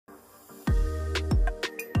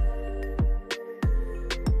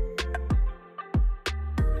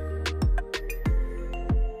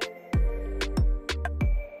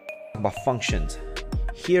about functions.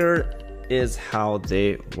 Here is how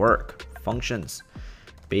they work. Functions,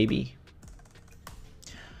 baby.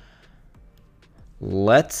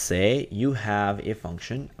 Let's say you have a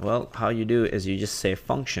function. Well, how you do is you just say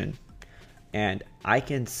function, and I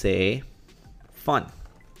can say fun.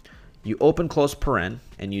 You open close paren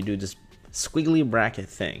and you do this squiggly bracket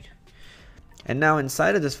thing. And now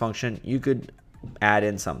inside of this function, you could add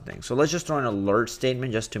in something. So let's just throw an alert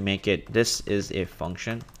statement just to make it, this is a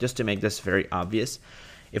function, just to make this very obvious.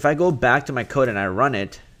 If I go back to my code and I run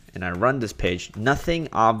it, and I run this page, nothing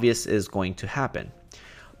obvious is going to happen.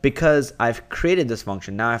 Because I've created this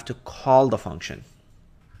function, now I have to call the function.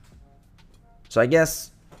 So I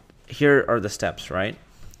guess here are the steps, right?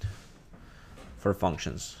 For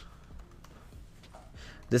functions.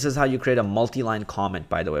 This is how you create a multi-line comment,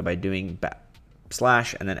 by the way, by doing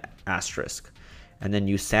slash and then asterisk. And then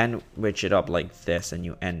you sandwich it up like this and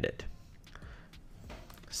you end it.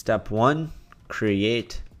 Step 1,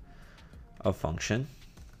 create a function.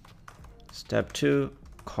 Step 2,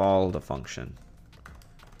 call the function.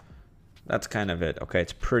 That's kind of it. Okay,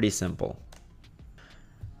 it's pretty simple.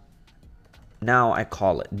 Now I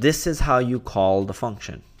call it. This is how you call the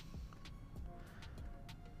function.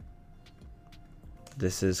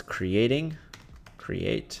 This is creating,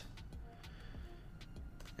 create,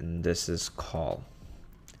 and this is call.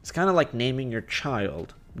 It's kind of like naming your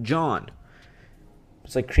child, John.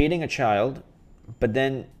 It's like creating a child, but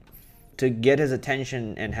then to get his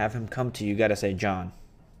attention and have him come to you, you gotta say John.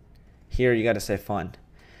 Here you gotta say fun.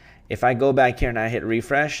 If I go back here and I hit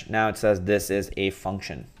refresh, now it says this is a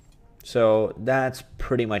function. So that's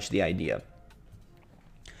pretty much the idea.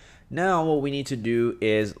 Now what we need to do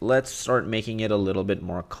is let's start making it a little bit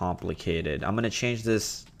more complicated. I'm going to change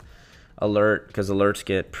this alert because alerts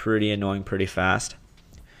get pretty annoying pretty fast.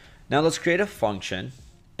 Now let's create a function.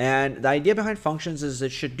 And the idea behind functions is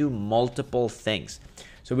it should do multiple things.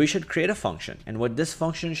 So we should create a function. And what this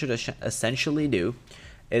function should essentially do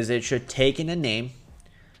is it should take in a name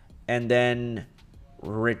and then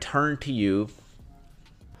return to you.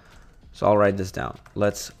 So I'll write this down.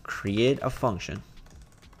 Let's create a function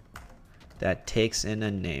that takes in a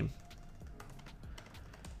name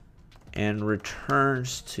and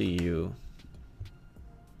returns to you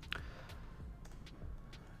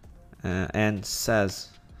and says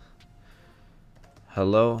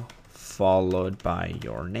hello followed by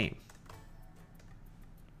your name.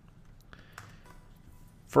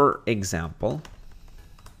 For example,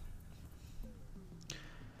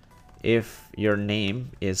 if your name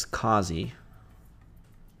is Kazi,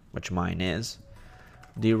 which mine is,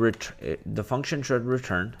 the function should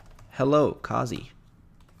return hello Kazi.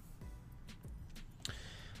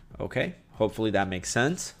 Okay, hopefully that makes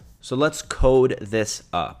sense. So let's code this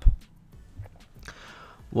up.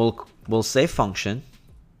 We'll say function,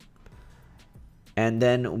 and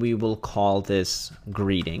then we will call this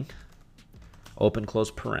greeting, open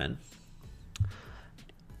close paren.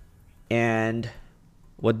 And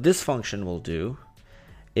what this function will do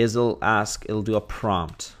is it'll do a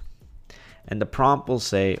prompt. And the prompt will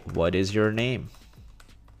say, what is your name?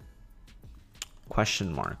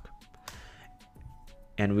 Question mark.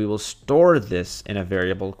 And we will store this in a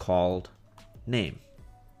variable called name.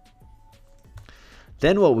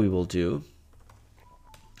 Then what we will do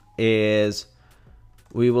is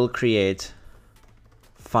we will create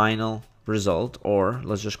final result, or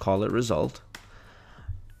let's just call it result.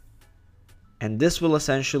 And this will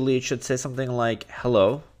essentially, it should say something like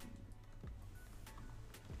hello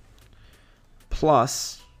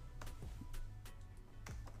plus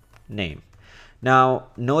name. Now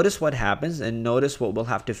notice what happens and notice what we'll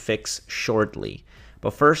have to fix shortly.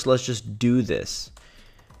 But first let's just do this.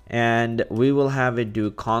 And we will have it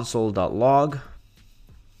do console.log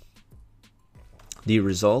the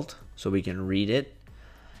result so we can read it.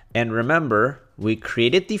 And remember, we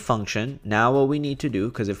created the function. Now what we need to do,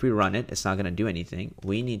 because if we run it, it's not going to do anything.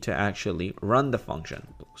 We need to actually run the function.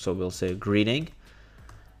 So we'll say greeting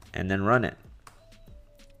and then run it.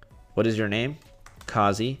 What is your name?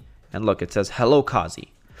 Kazi. And look, it says hello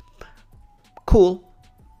Kazi. Cool.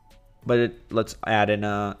 But let's add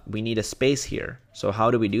in we need a space here. So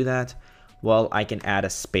how do we do that? Well, I can add a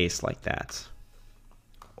space like that.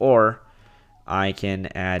 Or I can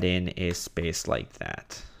add in a space like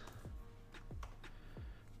that.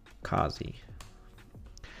 Kazi.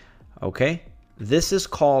 Okay. This is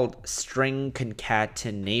called string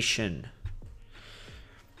concatenation.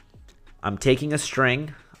 I'm taking a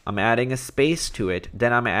string, I'm adding a space to it,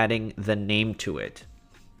 then I'm adding the name to it.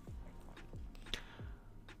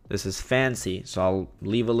 This is fancy, so I'll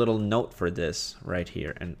leave a little note for this right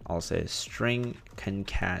here, and I'll say string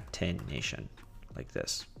concatenation, like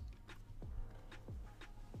this.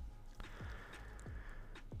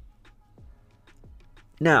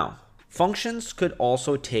 Now, functions could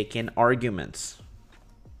also take in arguments.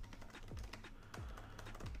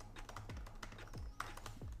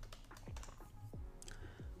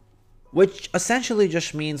 Which essentially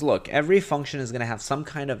just means, look, every function is going to have some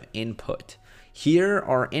kind of input. Here,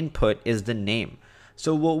 our input is the name.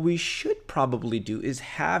 So what we should probably do is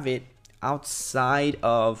have it outside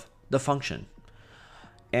of the function.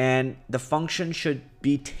 And the function should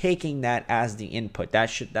be taking that as the input.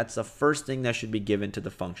 That's the first thing that should be given to the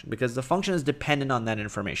function, because the function is dependent on that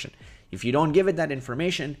information. If you don't give it that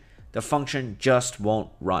information, the function just won't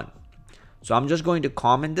run. So I'm just going to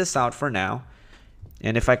comment this out for now.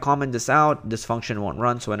 And if I comment this out, this function won't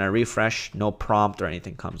run. So when I refresh, no prompt or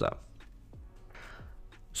anything comes up.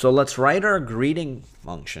 So let's write our greeting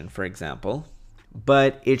function, for example,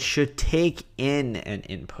 but it should take in an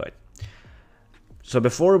input. So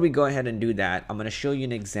before we go ahead and do that, I'm going to show you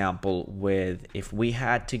an example with if we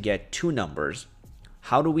had to get two numbers,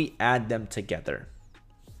 how do we add them together?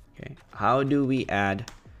 Okay, how do we add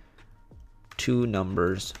two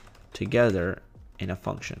numbers together in a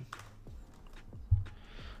function?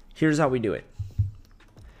 Here's how we do it.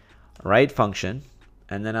 Write function,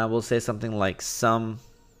 and then I will say something like sum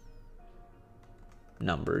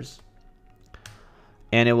numbers,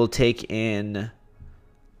 and it will take in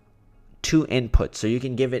two inputs. So you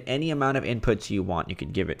can give it any amount of inputs you want. You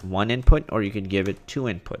could give it one input, or you could give it two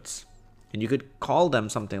inputs, and you could call them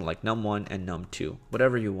something like num1 and num2,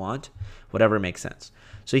 whatever you want, whatever makes sense.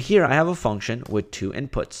 So here I have a function with two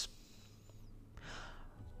inputs.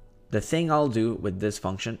 The thing I'll do with this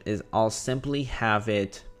function is I'll simply have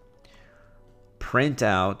it print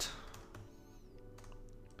out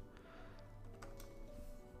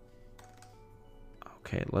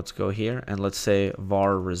okay, let's go here and let's say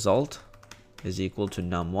var result is equal to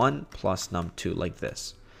num1 plus num2, like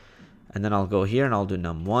this. And then I'll go here and I'll do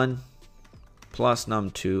num1 plus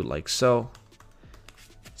num2, like so.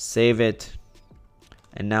 Save it.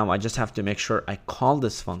 And now I just have to make sure I call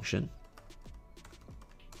this function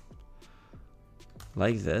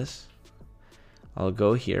like this. I'll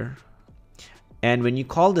go here, and when you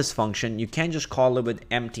call this function, you can't just call it with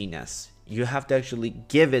emptiness. You have to actually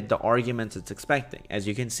give it the arguments it's expecting. As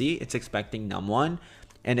you can see, it's expecting num1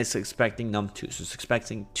 and it's expecting num2, so it's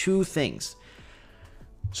expecting two things.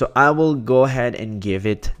 So I will go ahead and give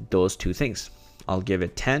it those two things. I'll give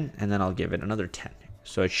it 10, and then I'll give it another 10.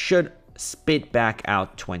 So it should spit back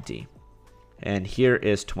out 20, and here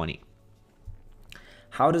is 20.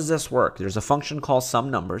 How does this work? There's a function called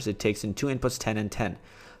sum numbers. It takes in two inputs, 10 and 10.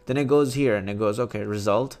 Then it goes here and it goes, okay,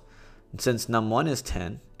 result. And since num1 is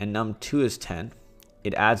 10 and num2 is 10,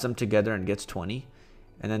 it adds them together and gets 20.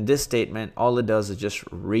 And then this statement, all it does is just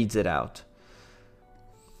reads it out.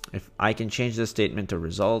 If I can change this statement to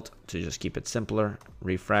result to just keep it simpler,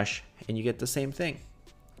 refresh, and you get the same thing.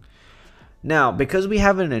 Now, because we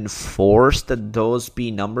haven't enforced that those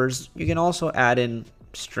be numbers, you can also add in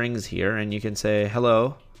strings here, and you can say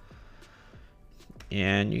hello,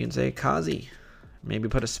 and you can say Kazi, maybe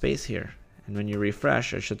put a space here, and when you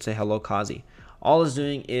refresh, it should say hello Kazi. All it's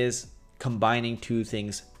doing is combining two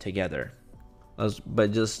things together,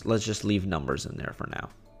 but let's just leave numbers in there for now.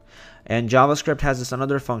 And JavaScript has this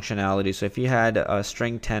another functionality. So if you had a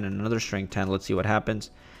string 10 and another string 10, let's see what happens.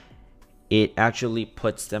 It actually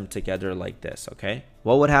puts them together like this. Okay,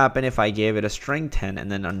 what would happen if I gave it a string 10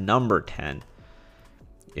 and then a number 10?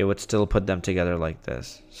 It would still put them together like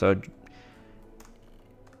this. So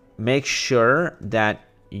make sure that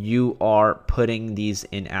you are putting these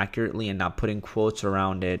in accurately and not putting quotes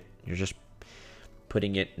around it. You're just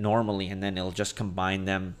putting it normally, and then it'll just combine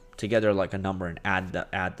them together like a number and add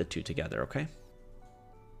the two together. Okay,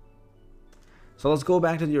 so let's go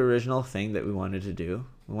back to the original thing that we wanted to do.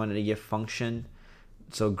 We wanted to give function,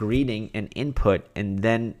 so greeting, an input, and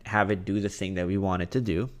then have it do the thing that we wanted to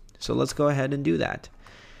do. So let's go ahead and do that.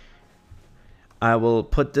 I will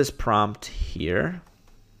put this prompt here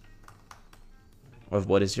of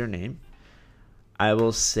what is your name. I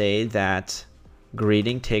will say that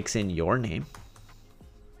greeting takes in your name,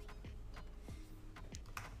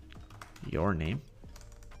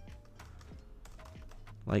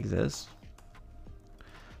 like this.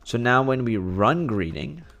 So now when we run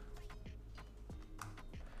greeting,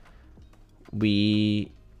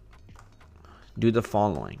 we do the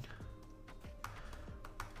following.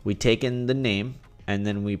 We take in the name and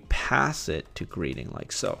then we pass it to greeting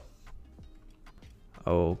like so.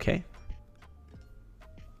 Okay.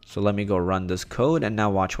 So let me go run this code and now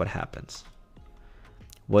watch what happens.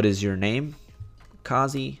 What is your name?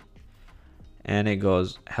 Kazi. And it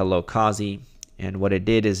goes hello Kazi. And what it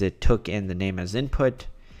did is it took in the name as input,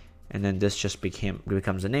 and then this just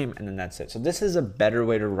becomes a name, and then that's it. So this is a better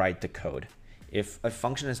way to write the code. If a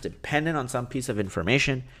function is dependent on some piece of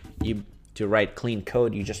information, to write clean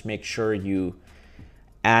code, you just make sure you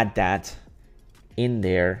add that in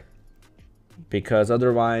there, because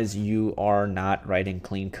otherwise you are not writing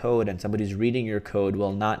clean code, and somebody's reading your code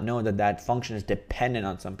will not know that that function is dependent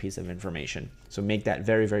on some piece of information. So make that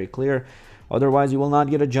very, very clear. Otherwise you will not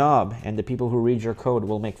get a job, and the people who read your code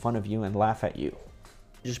will make fun of you and laugh at you.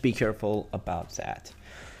 Just be careful about that.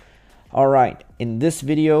 All right, in this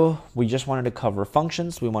video, we just wanted to cover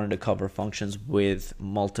functions. We wanted to cover functions with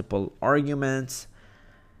multiple arguments,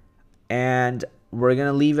 and we're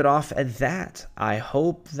gonna leave it off at that. I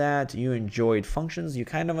hope that you enjoyed functions. You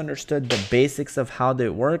kind of understood the basics of how they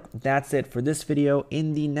work. That's it for this video.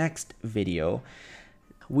 In the next video,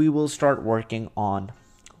 we will start working on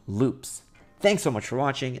loops. Thanks so much for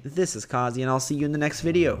watching. This is Kazi, and I'll see you in the next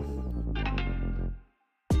video.